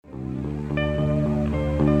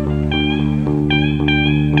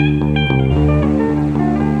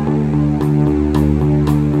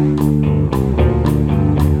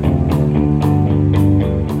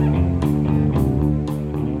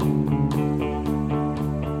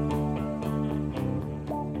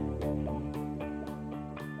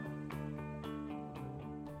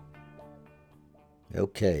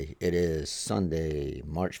Okay, it is Sunday,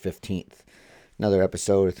 March 15th. Another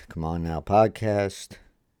episode of the Come On Now podcast,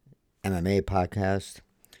 MMA podcast,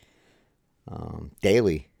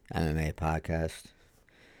 daily MMA podcast.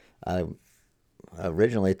 I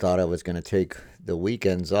originally thought I was going to take the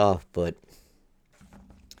weekends off, but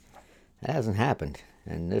that hasn't happened.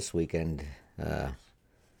 And this weekend's been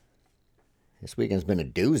a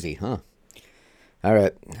doozy, huh? All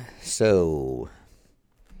right, so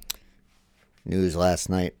news last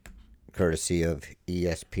night, courtesy of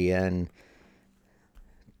ESPN.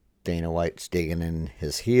 Dana White's digging in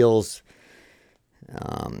his heels.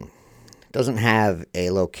 Doesn't have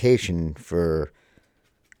a location for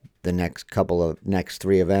the next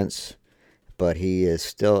three events, but he is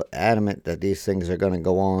still adamant that these things are going to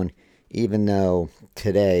go on, even though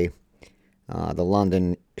today, the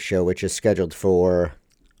London show, which is scheduled for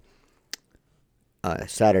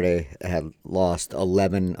Saturday, had lost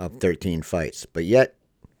 11 of 13 fights. But yet,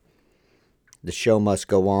 the show must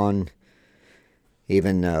go on,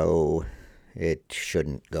 even though it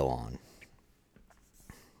shouldn't go on.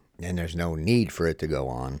 And there's no need for it to go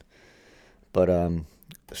on. But,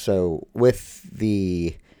 so with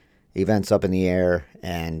the events up in the air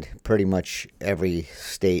and pretty much every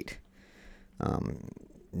state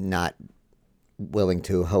not willing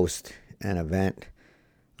to host an event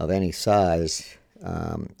of any size,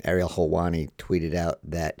 Ariel Helwani tweeted out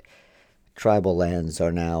that tribal lands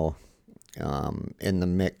are now in the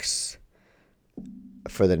mix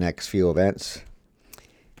for the next few events,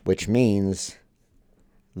 which means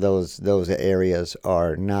those areas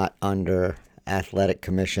are not under athletic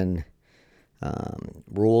commission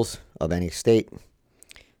rules of any state.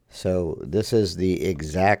 So this is the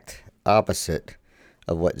exact opposite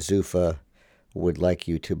of what Zuffa would like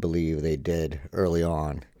you to believe they did early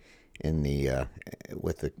on in the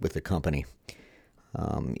with the company.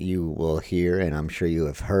 You will hear, and I'm sure you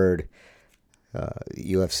have heard,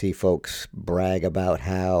 UFC folks brag about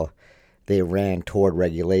how they ran toward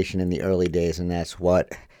regulation in the early days, and that's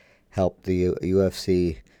what helped the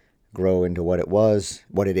UFC grow into what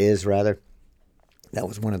it is rather. That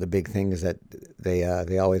was one of the big things that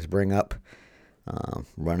they always bring up,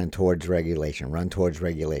 run towards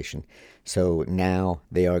regulation. So now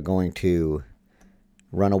they are going to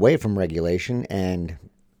run away from regulation, and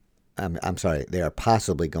they are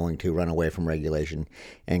possibly going to run away from regulation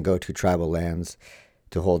and go to tribal lands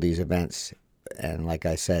to hold these events. And like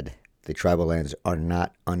I said, the tribal lands are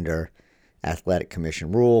not under athletic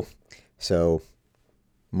commission rule, so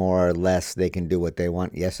more or less they can do what they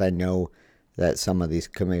want. Yes, I know that some of these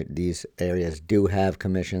areas do have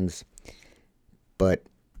commissions, but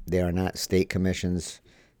they are not state commissions,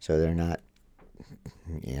 so they're not.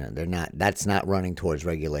 That's not running towards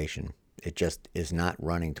regulation. It just is not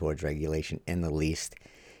running towards regulation in the least.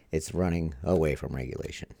 It's running away from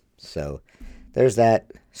regulation. So there's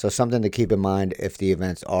that. So something to keep in mind if the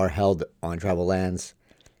events are held on tribal lands.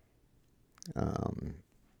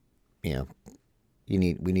 We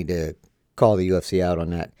need to call the UFC out on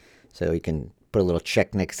that, so we can put a little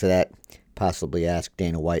check next to that. Possibly ask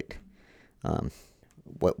Dana White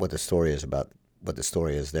what the story is about. What the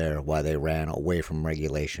story is there, why they ran away from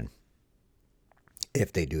regulation,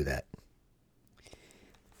 if they do that.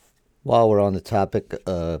 While we're on the topic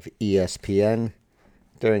of ESPN,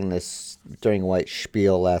 during White's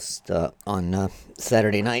spiel on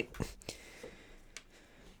Saturday night,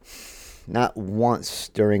 not once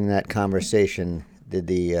during that conversation did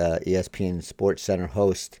the ESPN Sports Center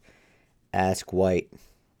host ask White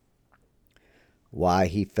why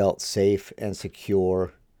he felt safe and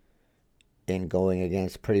secure in going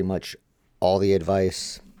against pretty much all the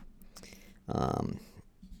advice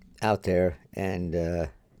out there and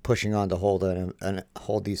pushing on to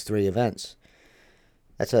hold these three events.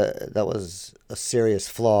 That was a serious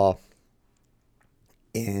flaw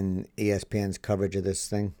in ESPN's coverage of this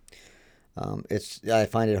thing. I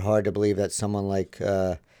find it hard to believe that someone like,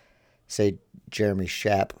 say, Jeremy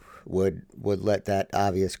Schaap would let that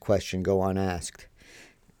obvious question go unasked.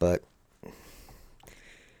 But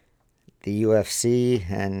the UFC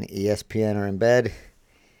and ESPN are in bed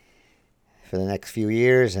for the next few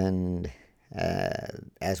years, and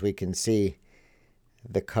as we can see,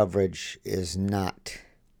 the coverage is not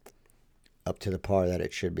up to the par that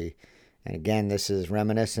it should be. And again, this is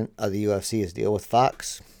reminiscent of the UFC's deal with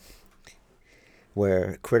Fox,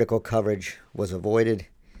 where critical coverage was avoided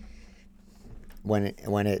when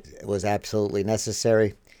it was absolutely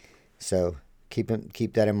necessary. So keep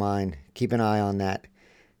that in mind. Keep an eye on that.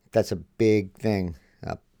 That's a big thing.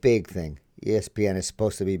 A big thing. ESPN is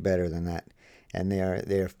supposed to be better than that, and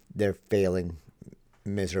they're failing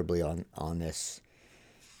miserably on this.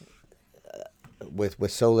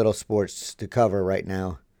 With so little sports to cover right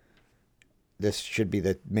now, this should be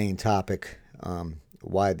the main topic.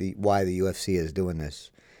 Why the UFC is doing this,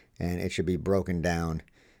 and it should be broken down,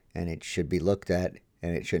 and it should be looked at,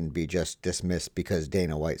 and it shouldn't be just dismissed because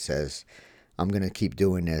Dana White says, "I'm going to keep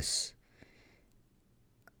doing this,"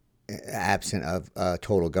 absent of a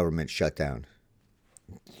total government shutdown.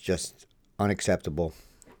 Just unacceptable.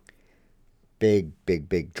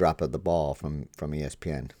 Big drop of the ball from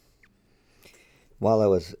ESPN. While I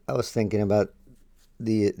was thinking about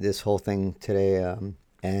this whole thing today,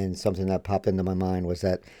 and something that popped into my mind was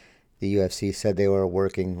that the UFC said they were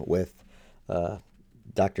working with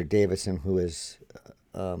Dr. Davison, who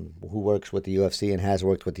works with the UFC and has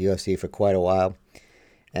worked with the UFC for quite a while,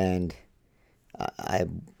 and I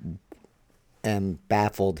am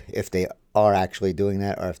baffled if they are actually doing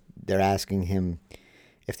that, or if they're asking him,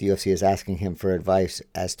 if the UFC is asking him for advice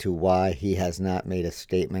as to why he has not made a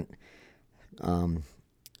statement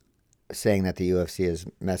saying that the UFC is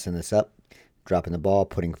messing this up, dropping the ball,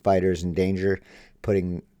 putting fighters in danger,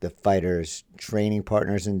 putting the fighters' training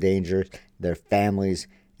partners in danger, their families,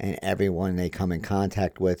 and everyone they come in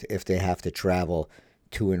contact with if they have to travel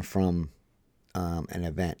to and from an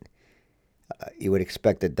event. You would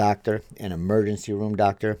expect a doctor, an emergency room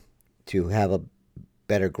doctor, to have a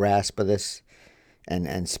better grasp of this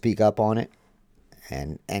and speak up on it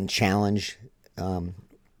and challenge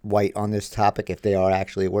White on this topic if they are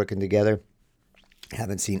actually working together.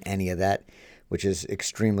 Haven't seen any of that, which is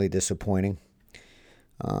extremely disappointing.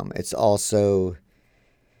 It's also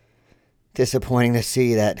disappointing to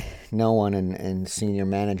see that no one in senior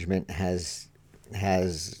management has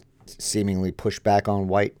seemingly pushed back on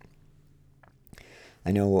White.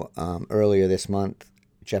 I know earlier this month,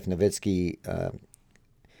 Jeff Nowitzki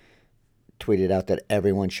tweeted out that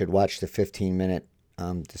everyone should watch the 15-minute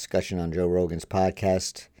discussion on Joe Rogan's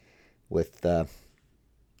podcast with an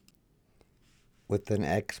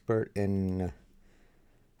expert in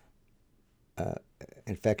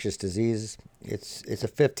infectious disease. It's a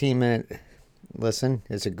 15-minute listen.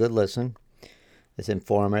 It's a good listen. It's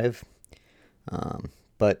informative, and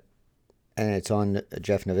it's on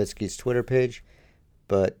Jeff Nowitzki's Twitter page.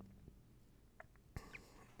 But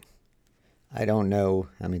I don't know.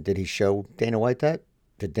 I mean, did he show Dana White that?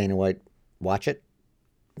 Did Dana White watch it?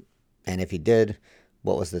 And if he did,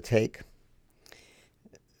 what was the take?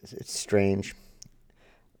 It's strange.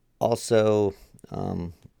 Also,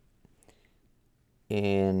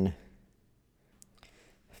 in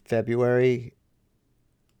February,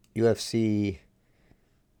 UFC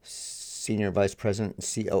Senior Vice President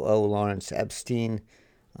and COO Lawrence Epstein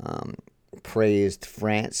praised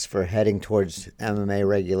France for heading towards MMA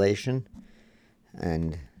regulation,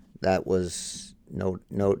 and that was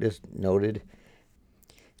noted.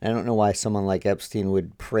 I don't know why someone like Epstein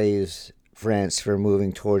would praise France for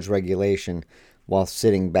moving towards regulation while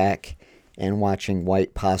sitting back and watching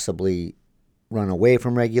White possibly run away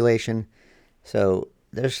from regulation. So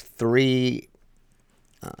there's three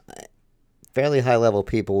fairly high-level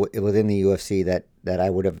people within the UFC that I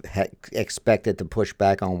would have expected to push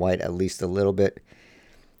back on White at least a little bit.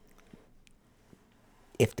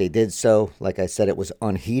 If they did so, like I said, it was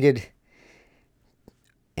unheated.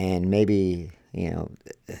 And maybe,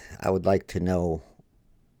 I would like to know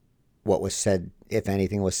what was said, if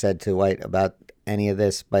anything was said to White about any of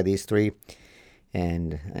this by these three.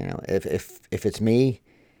 And, if it's me,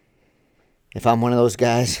 if I'm one of those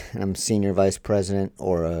guys and I'm senior vice president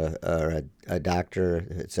or a doctor,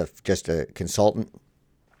 it's just a consultant,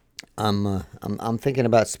 I'm thinking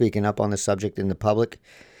about speaking up on the subject in the public,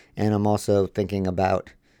 and I'm also thinking about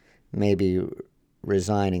maybe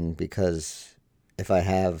resigning, because if I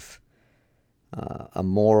have a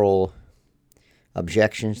moral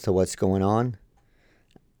objections to what's going on,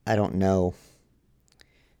 I don't know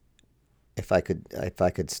if I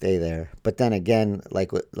could stay there. But then again,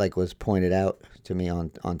 like was pointed out to me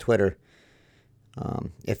on Twitter,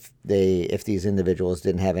 if these individuals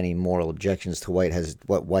didn't have any moral objections to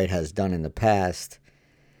what White has done in the past,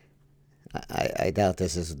 I doubt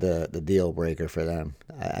this is the deal breaker for them.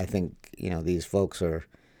 I think these folks are,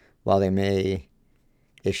 while they may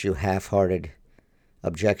issue half-hearted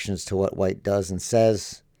objections to what White does and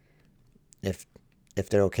says, if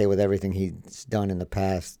they're okay with everything he's done in the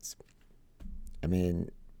past, I mean,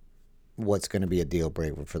 what's going to be a deal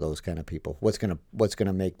breaker for those kind of people? What's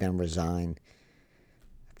gonna make them resign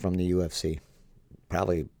from the UFC?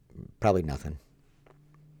 Probably nothing.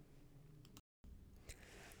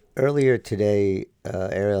 Earlier today,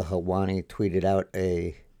 Ariel Helwani tweeted out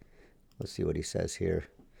let's see what he says here,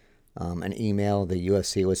 an email the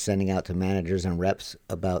UFC was sending out to managers and reps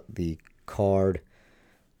about the card,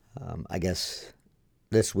 I guess,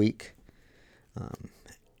 this week.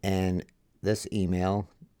 And this email,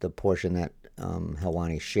 the portion that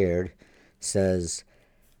Helwani shared, says,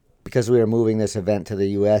 because we are moving this event to the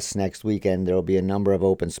U.S. next weekend, there will be a number of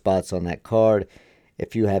open spots on that card.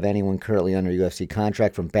 If you have anyone currently under UFC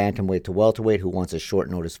contract from bantamweight to welterweight who wants a short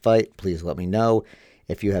notice fight, please let me know.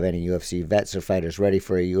 If you have any UFC vets or fighters ready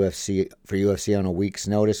for UFC on a week's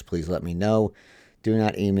notice, please let me know. Do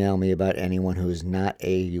not email me about anyone who is not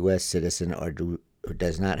a U.S. citizen or who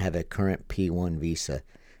does not have a current P1 visa.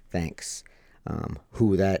 Thanks.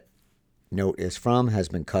 Who that note is from has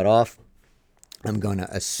been cut off. I'm going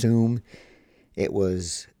to assume it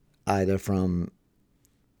was either from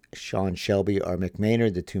Sean Shelby or Mick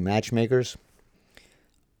Maynard, the two matchmakers.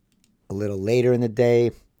 A little later in the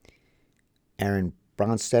day, Aaron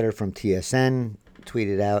Bronstetter from TSN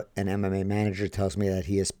tweeted out, an MMA manager tells me that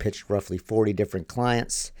he has pitched roughly 40 different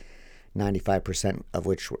clients, 95% of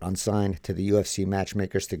which were unsigned, to the UFC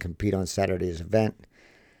matchmakers to compete on Saturday's event.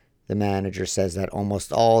 The manager says that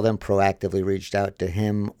almost all of them proactively reached out to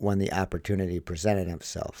him when the opportunity presented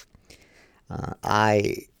itself.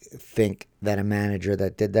 I think that a manager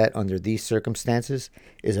that did that under these circumstances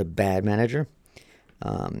is a bad manager.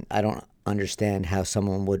 I don't understand how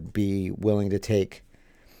someone would be willing to take,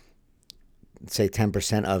 say,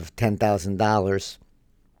 10% of $10,000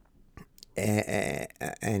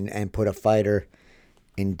 and put a fighter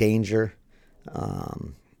in danger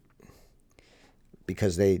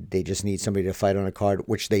because they just need somebody to fight on a card,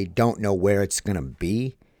 which they don't know where it's going to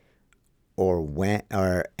be or when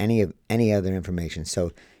or any other information.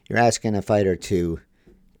 So you're asking a fighter to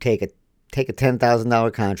take a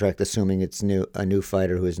 $10,000 contract, assuming it's a new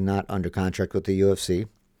fighter who is not under contract with the UFC.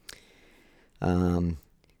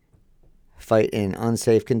 Fight in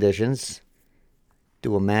unsafe conditions.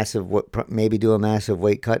 Do a massive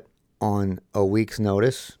weight cut on a week's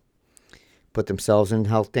notice. Put themselves in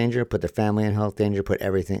health danger. Put their family in health danger. Put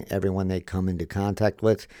everyone they come into contact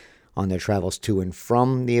with on their travels to and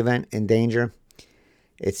from the event in danger.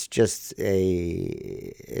 It's just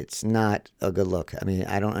it's not a good look. I mean,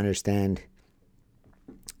 I don't understand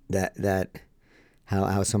that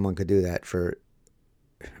how someone could do that for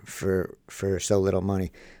so little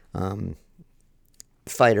money.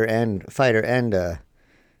 Fighter and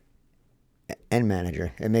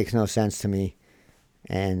manager. It makes no sense to me.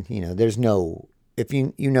 And there's no, if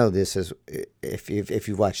you know this as if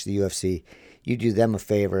you watch the UFC, you do them a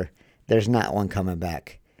favor. There's not one coming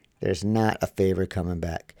back. There's not a favor coming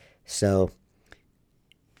back. So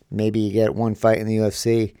maybe you get one fight in the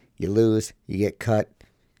UFC, you lose, you get cut,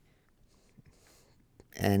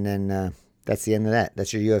 and then that's the end of that.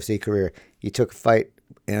 That's your UFC career. You took a fight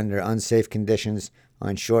under unsafe conditions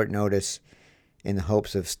on short notice in the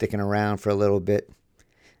hopes of sticking around for a little bit.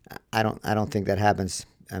 I don't think that happens.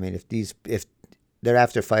 I mean, if they're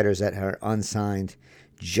after fighters that are unsigned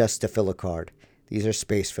just to fill a card, these are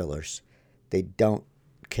space fillers. They don't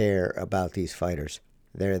care about these fighters.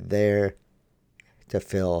 They're there to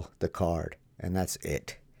fill the card, and that's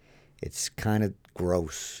it. It's kind of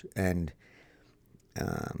gross and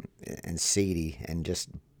seedy, and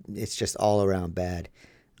it's just all around bad.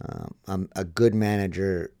 A good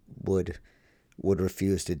manager would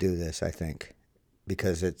refuse to do this, I think,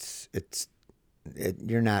 because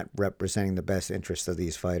you're not representing the best interest of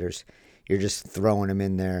these fighters. You're just throwing them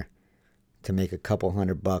in there to make a couple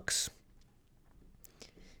 $100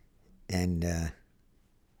 and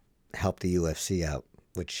help the UFC out,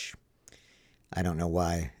 which I don't know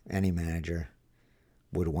why any manager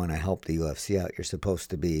would want to help the UFC out. You're supposed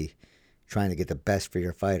to be trying to get the best for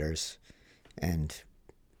your fighters, and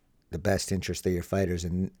the best interest of your fighters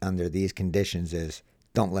under these conditions is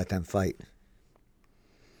don't let them fight.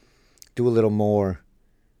 Do a little more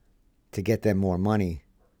to get them more money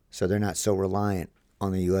so they're not so reliant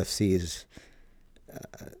on the UFC's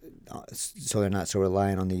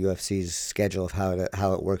schedule of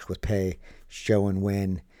how it works with pay, show and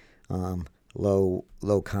win,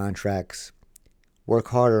 low contracts. Work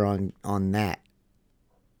harder on that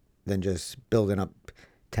than just building up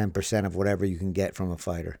 10% of whatever you can get from a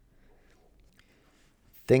fighter.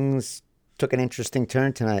 Things took an interesting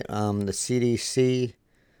turn tonight. The CDC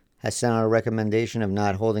has sent out a recommendation of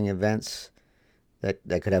not holding events that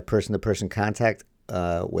could have person-to-person contact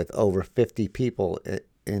with over 50 people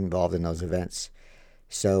involved in those events.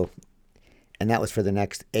 So, and that was for the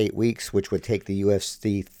next 8 weeks, which would take the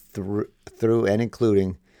UFC through and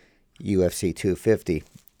including UFC 250.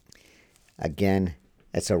 Again,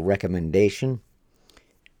 it's a recommendation,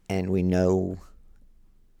 and we know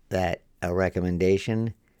that a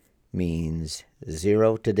recommendation means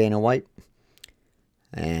zero to Dana White.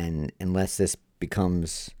 And unless this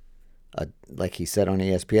becomes, like he said on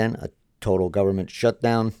ESPN, a total government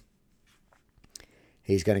shutdown,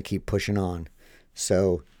 he's going to keep pushing on.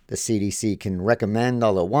 So the CDC can recommend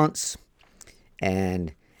all it wants,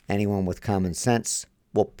 and anyone with common sense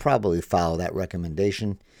will probably follow that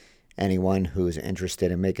recommendation. Anyone who's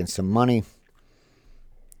interested in making some money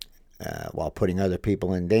while putting other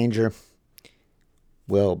people in danger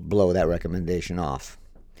will blow that recommendation off.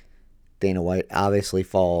 Dana White obviously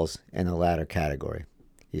falls in the latter category.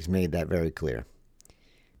 He's made that very clear.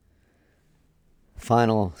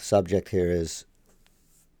 Final subject here is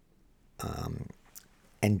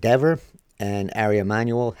Endeavor and Ari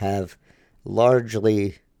Emanuel have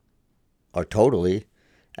largely or totally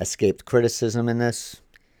escaped criticism in this.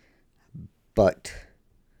 But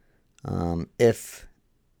if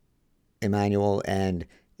Emanuel and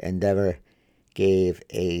Endeavor gave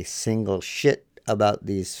a single shit about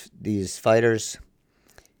these fighters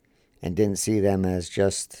and didn't see them as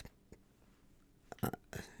just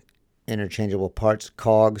interchangeable parts,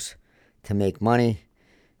 cogs to make money,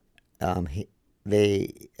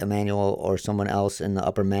 Emanuel or someone else in the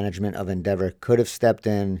upper management of Endeavor could have stepped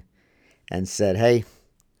in and said, hey,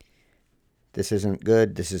 this isn't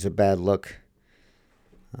good, this is a bad look,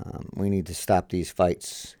 we need to stop these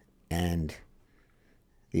fights, and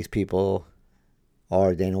these people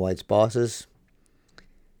are Dana White's bosses,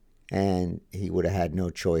 and he would have had no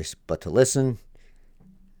choice but to listen.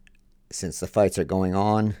 Since the fights are going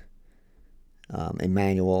on,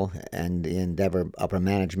 Emanuel and the Endeavor upper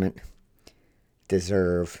management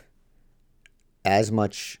deserve as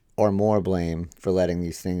much or more blame for letting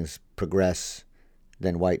these things progress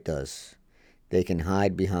than White does. They can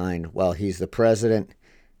hide behind, well, he's the president,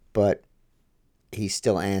 but he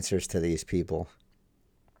still answers to these people.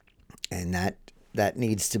 And that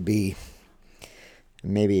needs to be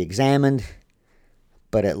maybe examined,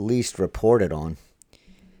 but at least reported on.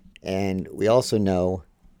 And we also know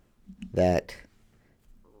that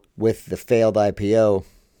with the failed IPO,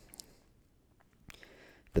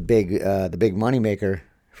 the big moneymaker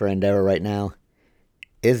for Endeavor right now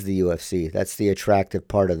is the UFC. That's the attractive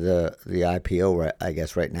part of the IPO, I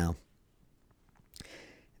guess, right now.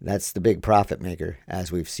 That's the big profit maker,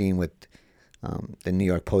 as we've seen with the New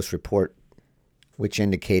York Post report, which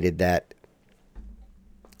indicated that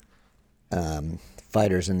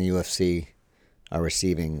fighters in the UFC are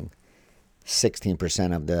receiving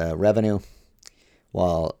 16% of the revenue,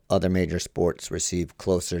 while other major sports receive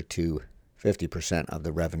closer to 50% of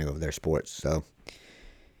the revenue of their sports. So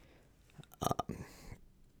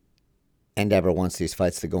Endeavor wants these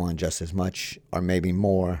fights to go on just as much or maybe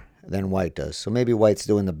more than White does. So maybe White's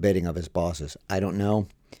doing the bidding of his bosses. I don't know.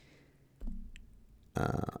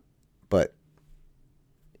 But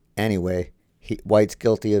anyway, White's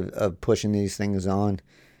guilty of pushing these things on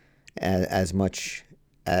as much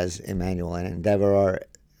as Emanuel and Endeavor are.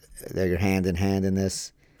 They're hand in hand in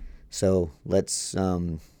this. So let's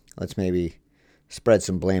maybe spread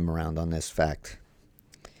some blame around on this fact.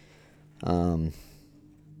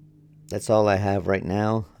 That's all I have right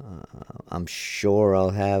now. I'm sure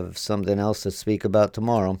I'll have something else to speak about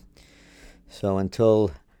tomorrow. So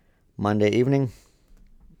until Monday evening,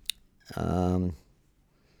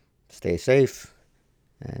 stay safe,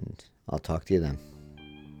 and I'll talk to you then.